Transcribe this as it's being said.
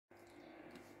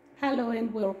Hello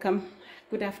and welcome.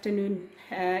 Good afternoon.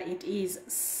 It is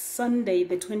Sunday,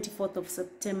 the 24th of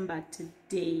September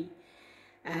today,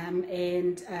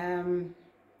 and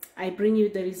I bring you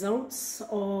the results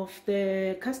of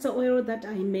the castor oil that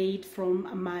I made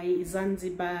from my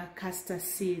Zanzibar castor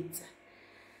seeds.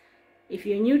 If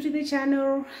you're new to the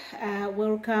channel,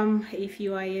 welcome. If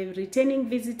you are a returning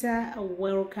visitor,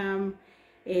 welcome,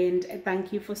 and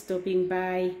thank you for stopping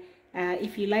by.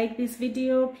 If you like this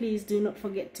video, please do not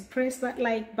forget to press that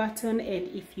like button, and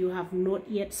if you have not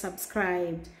yet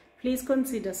subscribed, please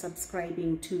consider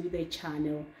subscribing to the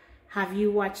channel. Have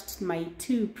you watched my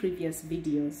 2 previous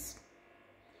videos?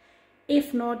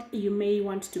 If not, you may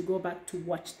want to go back to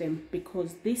watch them,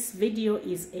 because this video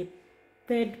is a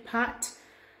third part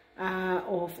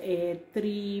of a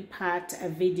 3-part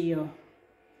video.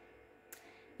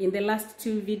 In the last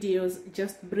 2 videos,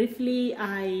 just briefly,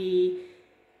 I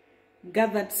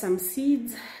gathered some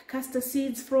seeds, castor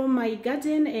seeds from my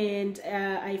garden, and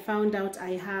I found out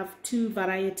I have 2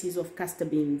 varieties of castor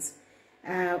beans.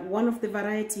 One of the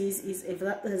varieties is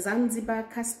a Zanzibar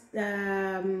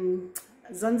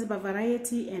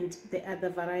variety, and the other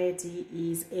variety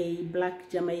is a Black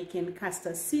Jamaican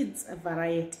castor seeds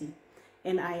variety.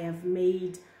 And I have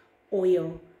made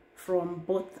oil from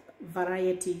both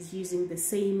varieties using the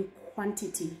same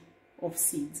quantity of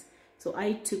seeds. So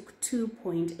I took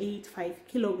 2.85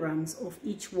 kilograms of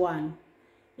each one,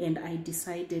 and I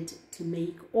decided to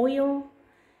make oil,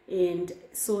 and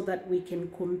so that we can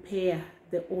compare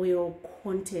the oil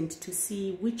content to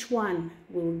see which one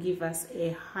will give us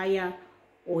a higher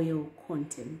oil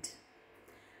content.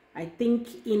 I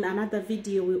think in another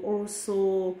video we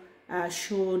also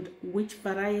showed which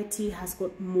variety has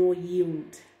got more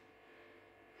yield.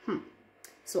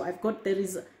 So I've got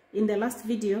in the last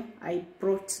video, I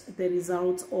brought the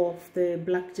results of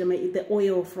the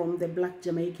oil from the Black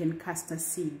Jamaican castor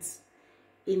seeds.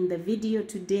 In the video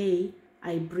today,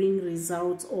 I bring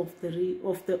results of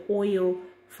the oil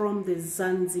from the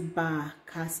Zanzibar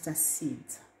castor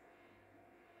seeds.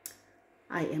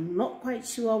 I am not quite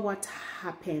sure what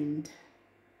happened.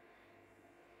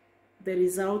 The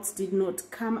results did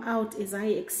not come out as I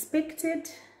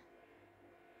expected.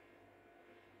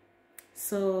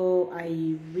 So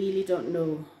I really don't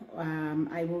know.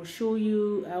 I will show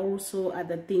you also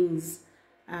other things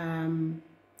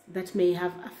that may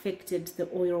have affected the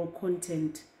oil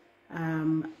content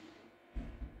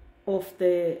of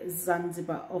the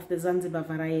Zanzibar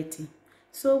variety.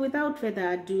 So without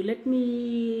further ado, let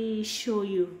me show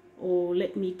you, or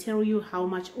let me tell you how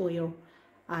much oil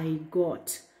I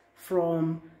got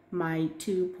from my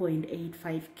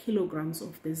 2.85 kilograms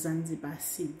of the Zanzibar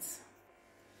seeds.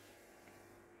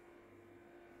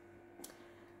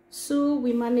 So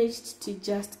we managed to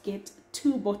just get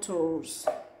 2 bottles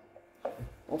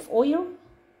of oil,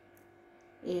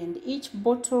 and each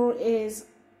bottle is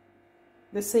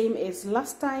the same as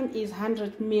last time, is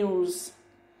 100 mils.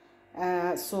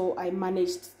 So I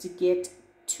managed to get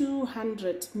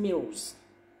 200 mils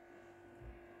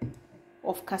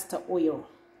of castor oil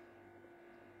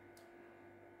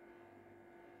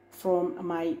from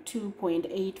my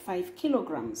 2.85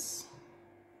 kilograms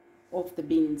of the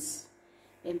beans.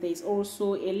 And there's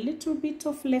also a little bit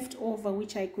of leftover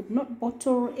which I could not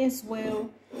bottle as well,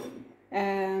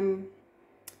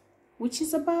 which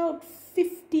is about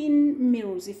 15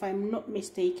 mils if I'm not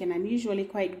mistaken. I'm usually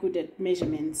quite good at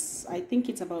measurements. I think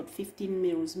it's about 15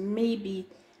 mils, maybe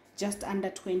just under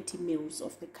 20 mils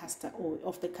of the castor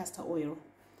oil.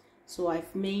 So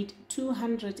I've made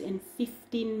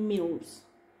 215 mils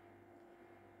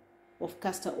of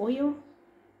castor oil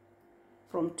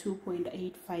from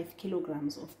 2.85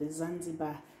 kilograms of the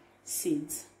Zanzibar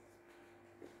seeds.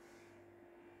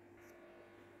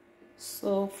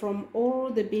 So from all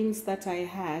the beans that I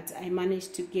had, I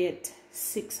managed to get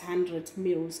 600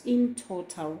 mils in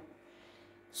total.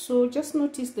 So just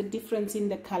notice the difference in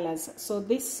the colors. So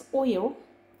this oil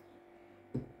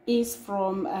is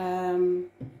from,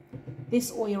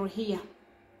 this oil here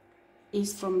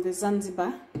is from the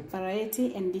Zanzibar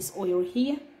variety, and this oil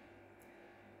here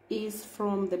is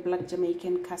from the Black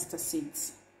Jamaican castor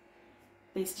seeds.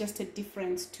 There's just a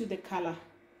difference to the color.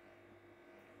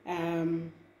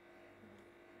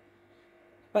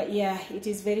 But yeah, it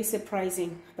is very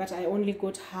surprising that I only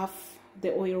got half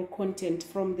the oil content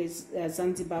from the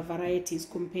Zanzibar varieties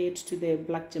compared to the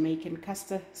Black Jamaican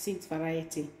castor seeds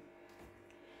variety.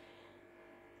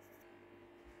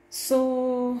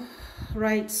 So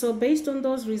based on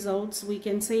those results, we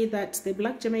can say that the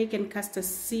Black Jamaican castor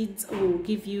seeds will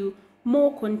give you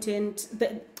more content.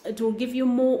 It will give you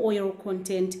more oil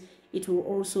content. It will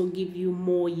also give you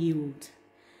more yield.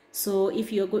 So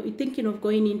if you're thinking of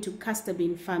going into castor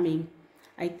bean farming,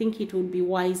 I think it would be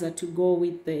wiser to go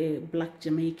with the Black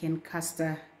Jamaican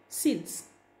castor seeds.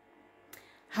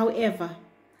 However,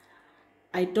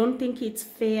 I don't think it's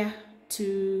fair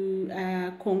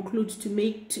to conclude to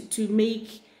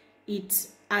make it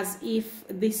as if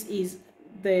this is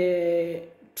the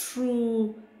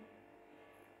true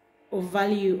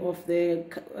value of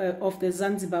the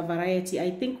Zanzibar variety.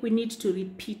 I think we need to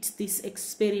repeat this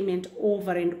experiment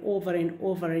over and over and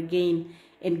over again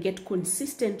and get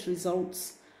consistent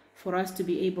results for us to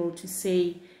be able to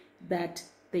say that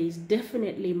there is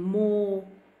definitely more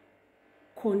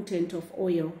content of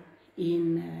oil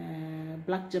in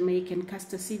Black Jamaican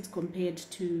castor seeds compared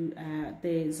to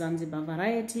the Zanzibar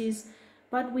varieties.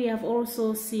 But we have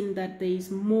also seen that there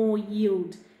is more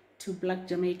yield to Black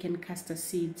Jamaican castor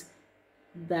seeds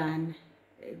than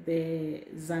the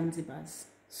Zanzibars.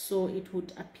 So it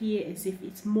would appear as if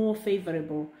it's more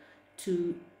favorable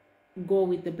to go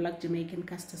with the Black Jamaican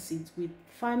castor seeds with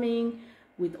farming,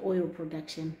 with oil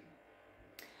production.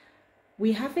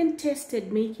 We haven't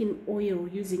tested making oil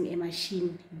using a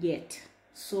machine yet.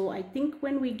 So I think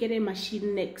when we get a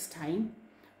machine next time,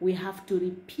 we have to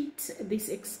repeat this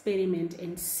experiment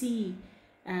and see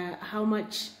how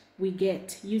much we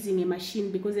get using a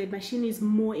machine, because a machine is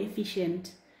more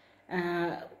efficient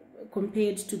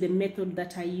compared to the method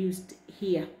that I used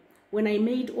here. When I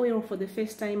made oil for the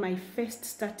first time, I first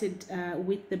started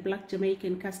with the Black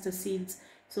Jamaican castor seeds.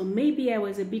 So maybe I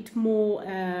was a bit more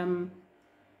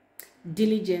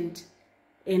diligent,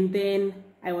 and then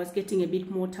I was getting a bit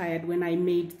more tired when I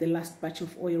made the last batch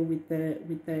of oil with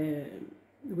the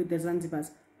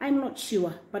Zanzibars. I'm not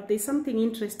sure, but there's something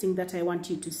interesting that I want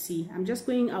you to see. I'm just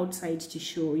going outside to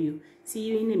show you. See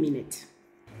you in a minute.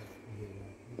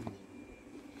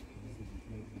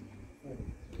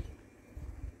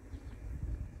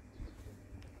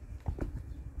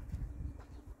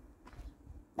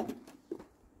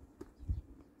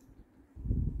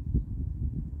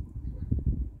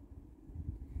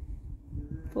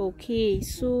 Okay,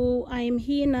 so I'm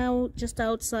here now just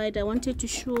outside. I wanted to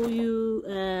show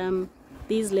you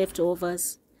these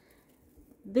leftovers.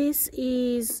 This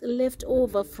is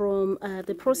leftover from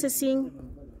the processing.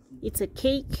 It's a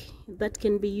cake that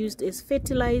can be used as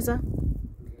fertilizer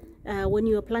when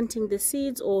you are planting the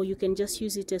seeds, or you can just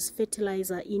use it as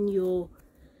fertilizer in your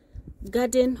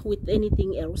garden with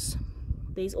anything else.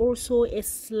 There's also a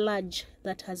sludge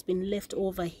that has been left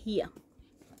over here.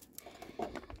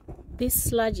 This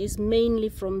sludge is mainly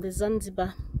from the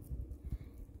Zanzibar,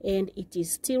 and it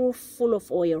is still full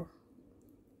of oil.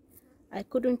 I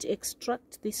couldn't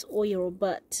extract this oil,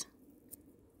 but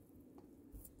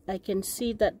I can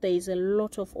see that there is a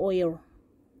lot of oil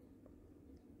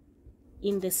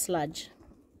in the sludge.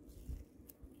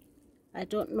 I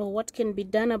don't know what can be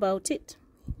done about it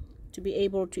to be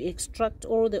able to extract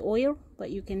all the oil,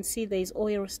 but you can see there is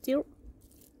oil still.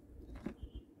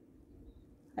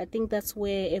 I think that's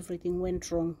where everything went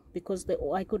wrong, because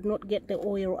I could not get the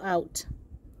oil out,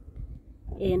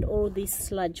 and all this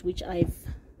sludge which I've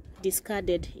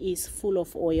discarded is full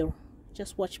of oil.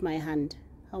 Just watch my hand,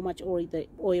 how much oil there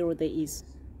is.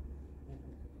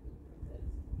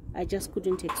 I just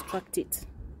couldn't extract it.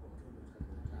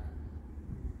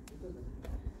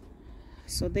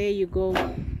 So there you go.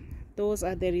 Those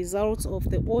are the results of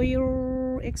the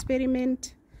oil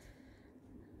experiment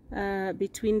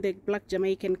between the Black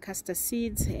Jamaican castor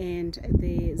seeds and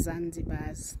the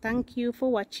Zanzibars. Thank you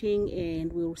for watching,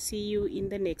 and we'll see you in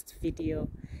the next video.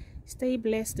 Stay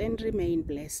blessed and remain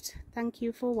blessed. Thank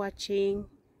you for watching.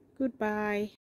 Goodbye.